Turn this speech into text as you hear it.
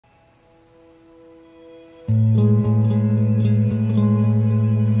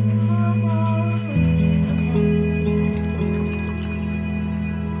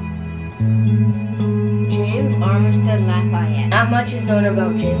is known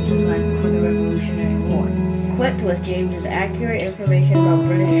about James's life before the Revolutionary War. Equipped with James's accurate information about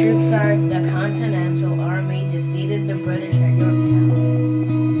British troop size, the Continental Army defeated the British at Yorktown.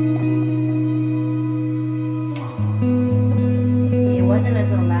 It wasn't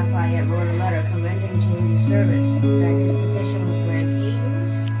until Lafayette wrote a letter commending James's service that his petition was granted.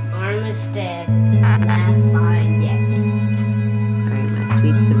 Armistead Lafayette. Alright, my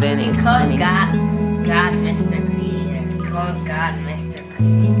sweet Savannah. They called God Mr. Creator. Called God Mr.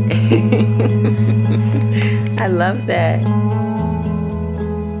 Creator. I love that.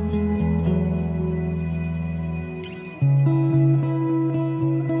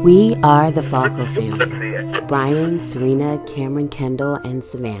 We are the Falco family. Brian, Serena, Cameron, Kendall, and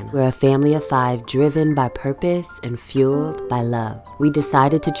Savannah. We're a family of 5 driven by purpose and fueled by love. We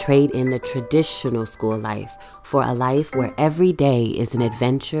decided to trade in the traditional school life for a life where every day is an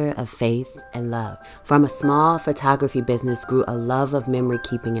adventure of faith and love. From a small photography business grew a love of memory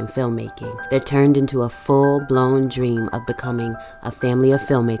keeping and filmmaking that turned into a full-blown dream of becoming a family of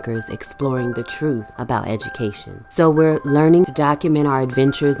filmmakers exploring the truth about education. So we're learning to document our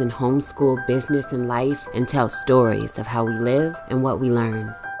adventures in homeschool, business, and life and tell stories of how we live and what we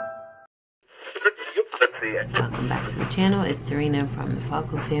learn. Welcome back to the channel. It's Serena from the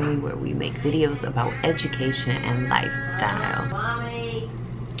Falco family, where we make videos about education and lifestyle. Mommy.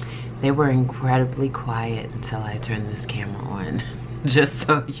 They were incredibly quiet until I turned this camera on, just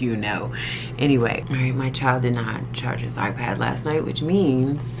so you know. Anyway, all right, my child did not charge his iPad last night, which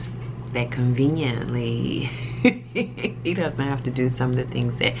means that conveniently he doesn't have to do some of the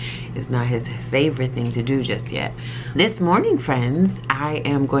things that is not his favorite thing to do just yet. This morning, friends, I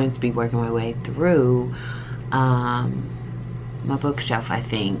am going to be working my way through my bookshelf. I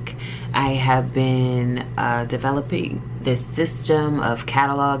think I have been developing this system of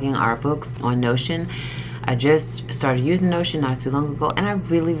cataloging our books on Notion. I just started using Notion not too long ago, and I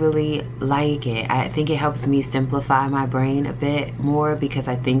really like it. I think it helps me simplify my brain a bit more because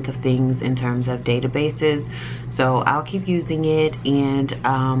I think of things in terms of databases. So I'll keep using it, and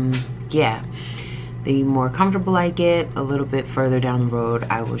yeah, the more comfortable I get, a little bit further down the road,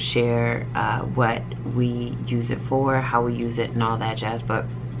 I will share what we use it for, how we use it, and all that jazz. But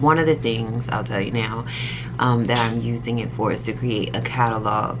one of the things I'll tell you now that I'm using it for is to create a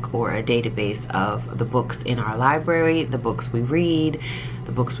catalog or a database of the books in our library, the books we read,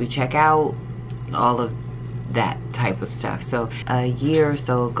 the books we check out, all of that type of stuff. So a year or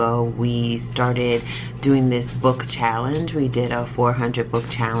so ago, we started doing this book challenge. We did a 400 book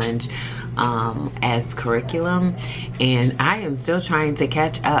challenge as curriculum, and I am still trying to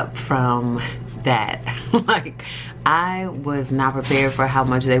catch up from that. Like, I was not prepared for how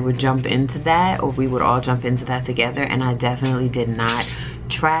much they would jump into that, or we would all jump into that together, and I definitely did not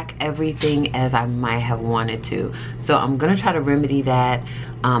track everything as I might have wanted to. So I'm gonna try to remedy that,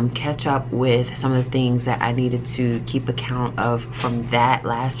 catch up with some of the things that I needed to keep account of from that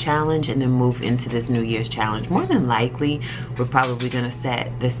last challenge, and then move into this New Year's challenge. More than likely, we're probably gonna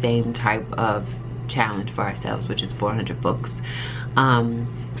set the same type of challenge for ourselves, which is 400 books.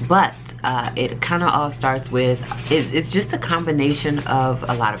 But it kind of all starts with, it's just a combination of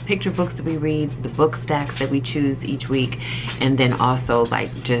a lot of picture books that we read, the book stacks that we choose each week, and then also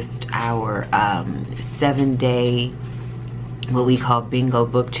like just our 7-day, what we call bingo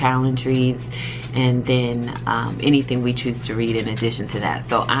book challenge reads, and then anything we choose to read in addition to that.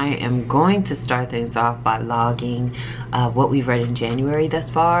 So I am going to start things off by logging what we've read in January thus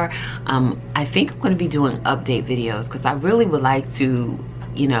far. I think I'm going to be doing update videos because I really would like to,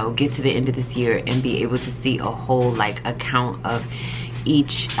 you know, get to the end of this year and be able to see a whole like account of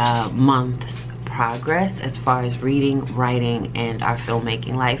each month's progress as far as reading, writing, and our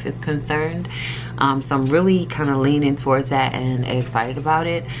filmmaking life is concerned. So I'm really kind of leaning towards that and excited about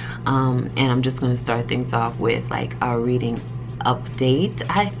it. And I'm just going to start things off with like our reading update,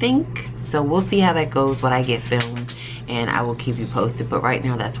 I think. So we'll see how that goes when I get filmed, and I will keep you posted. But right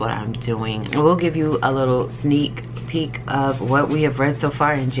now, that's what I'm doing. We'll give you a little sneak peek of what we have read so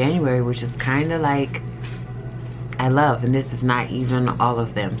far in January, which is kind of like, I love, and this is not even all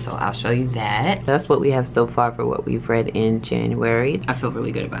of them, so I'll show you that. That's what we have so far for what we've read in January. I feel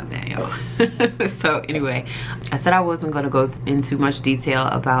really good about that, y'all. So anyway, I said I wasn't going to go into much detail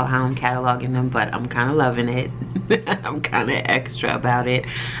about how I'm cataloging them, but I'm kind of loving it. I'm kind of extra about it.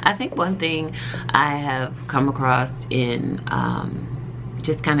 I think one thing I have come across in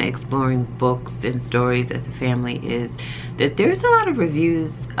just kind of exploring books and stories as a family is that there's a lot of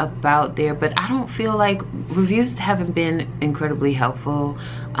reviews about there, but I don't feel like reviews haven't been incredibly helpful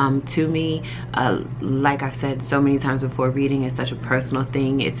to me. Like I've said so many times before, reading is such a personal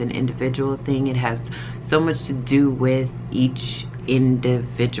thing. It's an individual thing. It has so much to do with each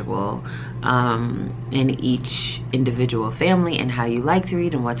individual in each individual family, and how you like to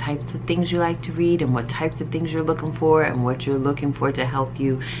read and what types of things you like to read and what types of things you're looking for and what you're looking for to help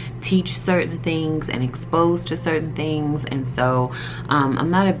you teach certain things and expose to certain things. And so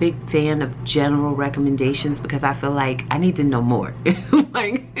I'm not a big fan of general recommendations because I feel like I need to know more.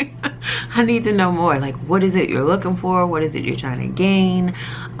 Like I need to know more. Like, what is it you're looking for? What is it you're trying to gain?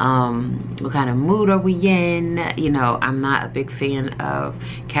 What kind of mood are we in? You know, I'm not a big fan of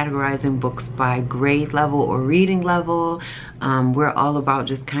categorizing books by grade level or reading level. We're all about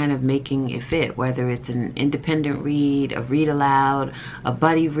just kind of making it fit, whether it's an independent read, a read aloud, a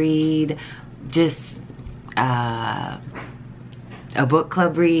buddy read, just a book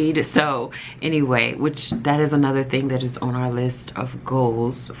club read. So anyway, which that is another thing that is on our list of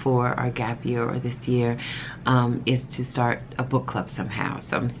goals for our gap year or this year, is to start a book club somehow.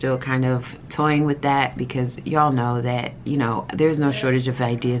 So I'm still kind of toying with that because y'all know that, you know, there's no shortage of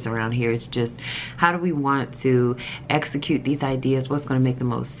ideas around here. It's just, how do we want to execute these ideas? What's going to make the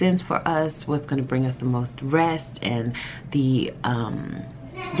most sense for us? What's going to bring us the most rest? And the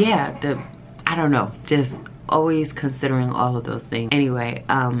I don't know, just always considering all of those things. Anyway,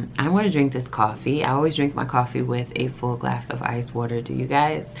 I'm going to drink this coffee. I always drink my coffee with a full glass of ice water. Do you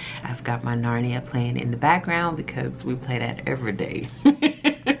guys? I've got my Narnia playing in the background because we play that every day.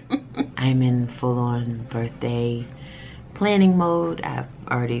 I'm in full-on birthday planning mode. I've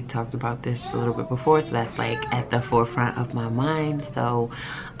already talked about this a little bit before, so that's like at the forefront of my mind. So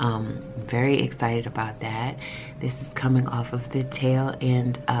very excited about that. This is coming off of the tail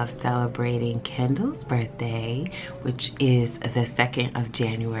end of celebrating Kendall's birthday, which is the 2nd of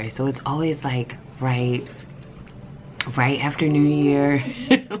January. So it's always like right after New Year.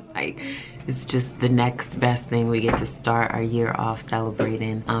 Like, it's just the next best thing. We get to start our year off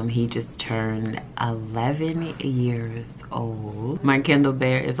celebrating. He just turned 11 years old. My Kindle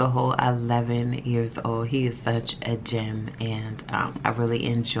Bear is a whole 11 years old. He is such a gem, and I really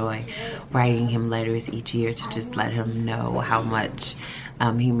enjoy writing him letters each year to just let him know how much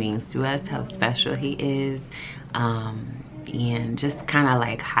he means to us, how special he is, and just kind of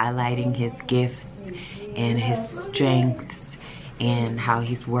like highlighting his gifts and his strengths and how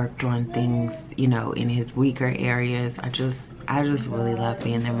he's worked on things, you know, in his weaker areas. I just really love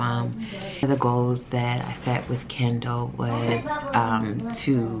being their mom. One of the goals that I set with Kendall was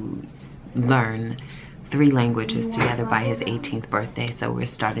to learn 3 languages together by his 18th birthday. So we're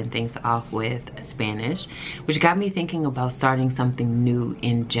starting things off with Spanish, which got me thinking about starting something new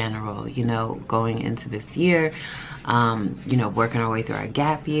in general, you know, going into this year, you know, working our way through our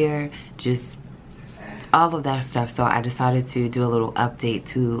gap year, just all of that stuff. So I decided to do a little update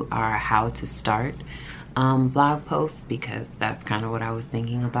to our how to start blog post, because that's kind of what I was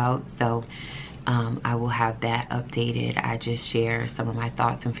thinking about. So I will have that updated. I just share some of my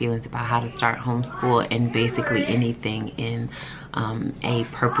thoughts and feelings about how to start homeschool and basically anything in a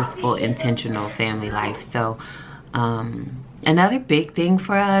purposeful, intentional family life. So another big thing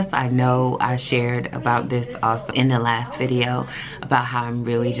for us, I know I shared about this also in the last video, about how I'm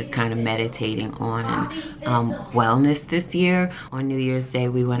really just kind of meditating on wellness this year. On New Year's Day,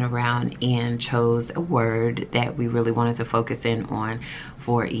 we went around and chose a word that we really wanted to focus in on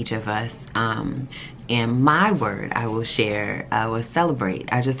for each of us. And my word I will share was celebrate.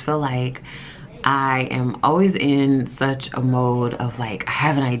 I just feel like I am always in such a mode of like, I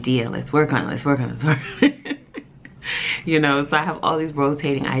have an idea, let's work on it, let's work on it. You know, so I have all these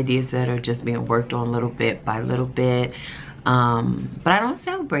rotating ideas that are just being worked on little bit by little bit, but I don't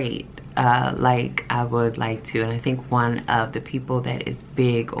celebrate like I would like to. And I think one of the people that is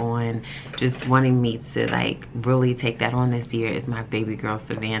big on just wanting me to like really take that on this year is my baby girl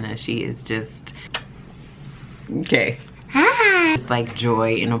Savannah. She is just okay. Hi. It's like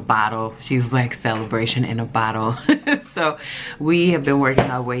joy in a bottle. She's like celebration in a bottle. So we have been working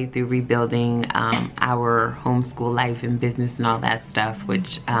our way through rebuilding our homeschool life and business and all that stuff,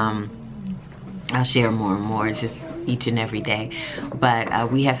 which I'll share more and more just each and every day.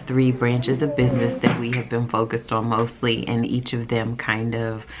 But we have 3 branches of business that we have been focused on mostly, and each of them kind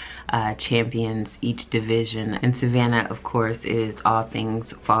of champions each division. And Savannah, of course, is all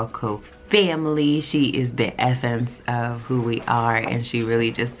things TheFALLCoFamily. She is the essence of who we are, and she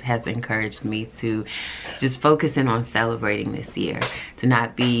really just has encouraged me to just focus in on celebrating this year, to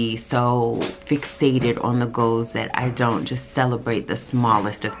not be so fixated on the goals that I don't just celebrate the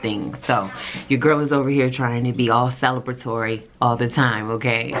smallest of things. So your girl is over here trying to be all celebratory all the time,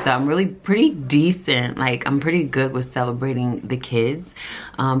 okay? So I'm really pretty decent, like I'm pretty good with celebrating the kids,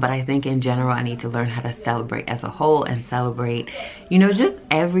 but I think in general I need to learn how to celebrate as a whole and celebrate, you know, just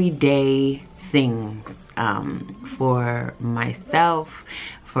everyday things for myself,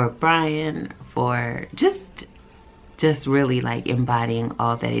 for Brian, for just really like embodying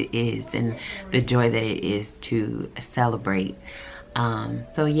all that it is and the joy that it is to celebrate.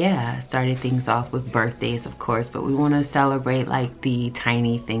 So yeah, I started things off with birthdays, of course, but we want to celebrate like the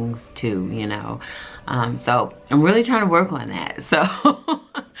tiny things too, you know. So I'm really trying to work on that. So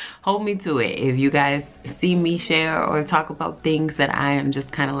hold me to it. If you guys see me share or talk about things that I am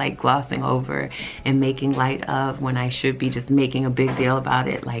just kind of like glossing over and making light of when I should be just making a big deal about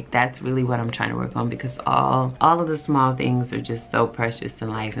it, like that's really what I'm trying to work on, because all of the small things are just so precious in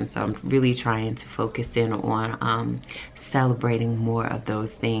life. And so I'm really trying to focus in on celebrating more of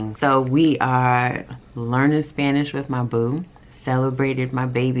those things. So we are learning Spanish with my boo. Celebrated my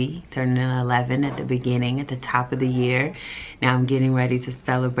baby turning 11 at the top of the year. Now I'm getting ready to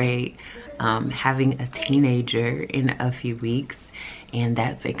celebrate having a teenager in a few weeks, and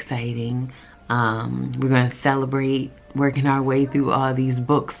that's exciting. We're gonna celebrate working our way through all these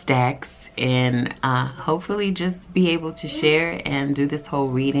book stacks, and hopefully just be able to share and do this whole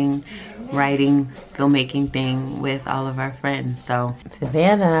reading, writing, filmmaking thing with all of our friends. So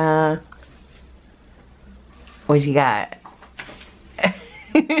Savannah, what you got?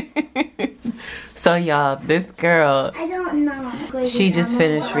 So y'all, this girl, I don't know. She just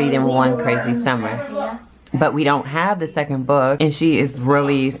finished reading One Crazy Summer, but we don't have the second book, and she is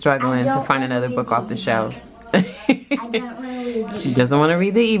really struggling to find another book off the shelves. She doesn't want to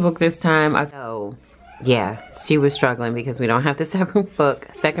read the ebook this time. So yeah, she was struggling because we don't have the second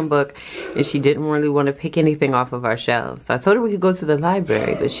book, and she didn't really want to pick anything off of our shelves. So I told her we could go to the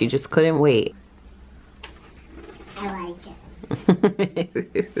library, but she just couldn't wait. I like it.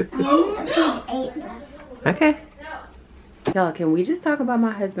 I'm on page 8 now. Okay. Y'all, can we just talk about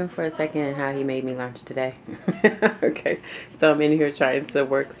my husband for a second and how he made me lunch today? Okay, so I'm in here trying to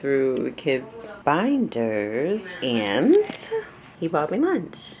work through the kids' binders, and he bought me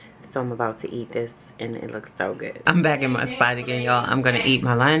lunch. So I'm about to eat this, and it looks so good. I'm back in my spot again, y'all. I'm gonna eat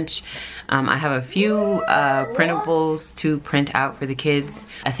my lunch. I have a few printables to print out for the kids.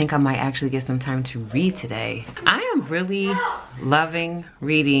 I think I might actually get some time to read today. I am really loving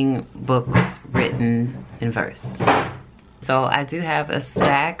reading books written in verse. So I do have a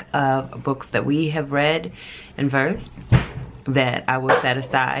stack of books that we have read in verse that I will set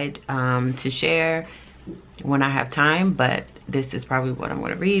aside to share when I have time, but this is probably what I'm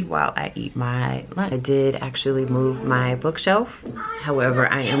going to read while I eat my lunch. I did actually move my bookshelf. However,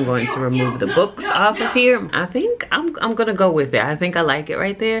 I am going to remove the books off of here. I think I'm going to go with it. I think I like it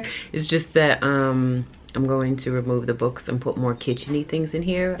right there. It's just that I'm going to remove the books and put more kitchen-y things in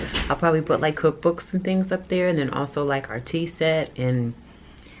here. I'll probably put like cookbooks and things up there, and then also like our tea set, and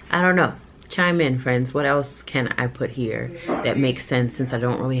I don't know. Chime in, friends. What else can I put here that makes sense, since I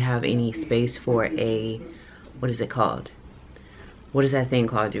don't really have any space for a, what is it called? What is that thing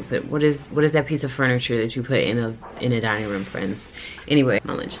called you put? What is that piece of furniture that you put in a dining room, friends? Anyway,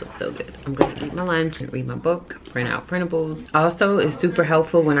 my lunch looks so good. I'm gonna eat my lunch and read my book, print out printables. Also, it's super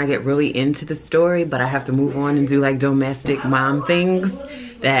helpful when I get really into the story, but I have to move on and do like domestic mom things,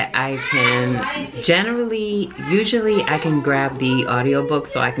 that I can usually I can grab the audiobook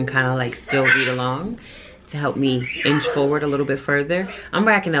so I can kind of like still read along to help me inch forward a little bit further. I'm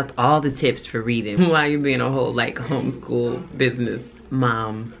racking up all the tips for reading while you're being a whole like homeschool, business,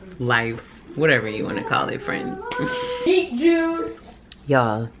 mom, life, whatever you want to call it, friends. Eat juice.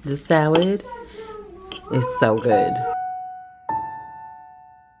 Y'all, the salad is so good.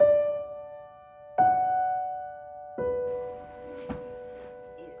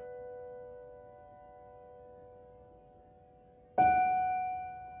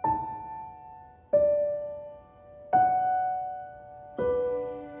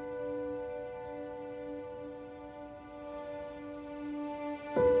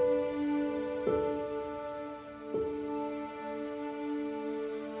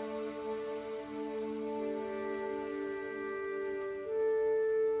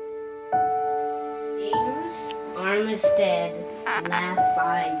 Armistead,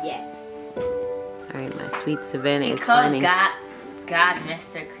 Lafayette. Alright, my sweet Savannah is called funny. God,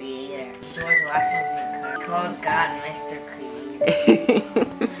 Mr. Creator. George Washington called God Mr. Creator.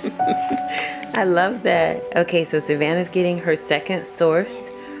 I love that. Okay, so Savannah's getting her second source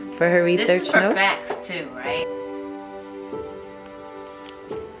for her research notes. This is for facts too, right?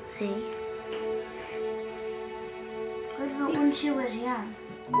 See? What about when she was young?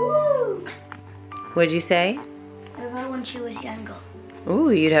 Woo! What'd you say? What about when she was younger?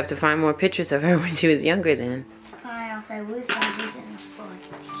 Ooh, you'd have to find more pictures of her when she was younger then. Fine, I'll say we started in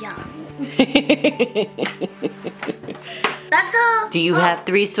young. That's all. Do you have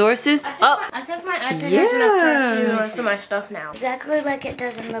 3 sources? Oh, I think my iPad has enough trash to do most of my stuff now. Exactly like it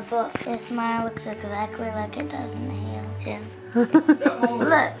does in the book. His smile looks exactly like it does in the him.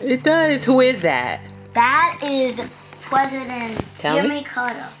 Look. it does. Who is that? That is President Tell me. Jimmy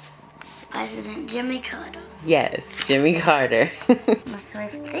Carter. President Jimmy Carter. Yes, Jimmy Carter. Miss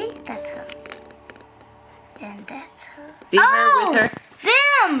Swifty, that's her. And that's her. See her with her?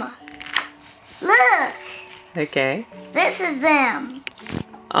 Them! Look! Okay. This is them.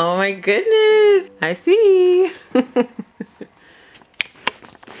 Oh my goodness. I see.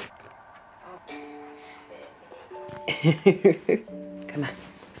 Come on.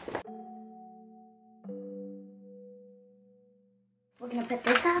 We're gonna put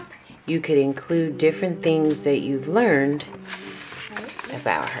this up. You could include different things that you've learned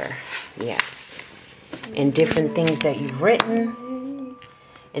about her. Yes. And different things that you've written.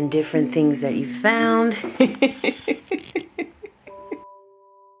 And different things that you've found.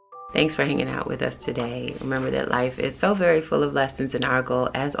 Thanks for hanging out with us today. Remember that life is so very full of lessons, and our goal,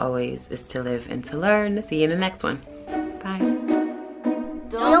 as always, is to live and to learn. See you in the next one. Bye.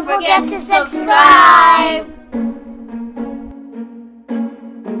 Don't forget to subscribe.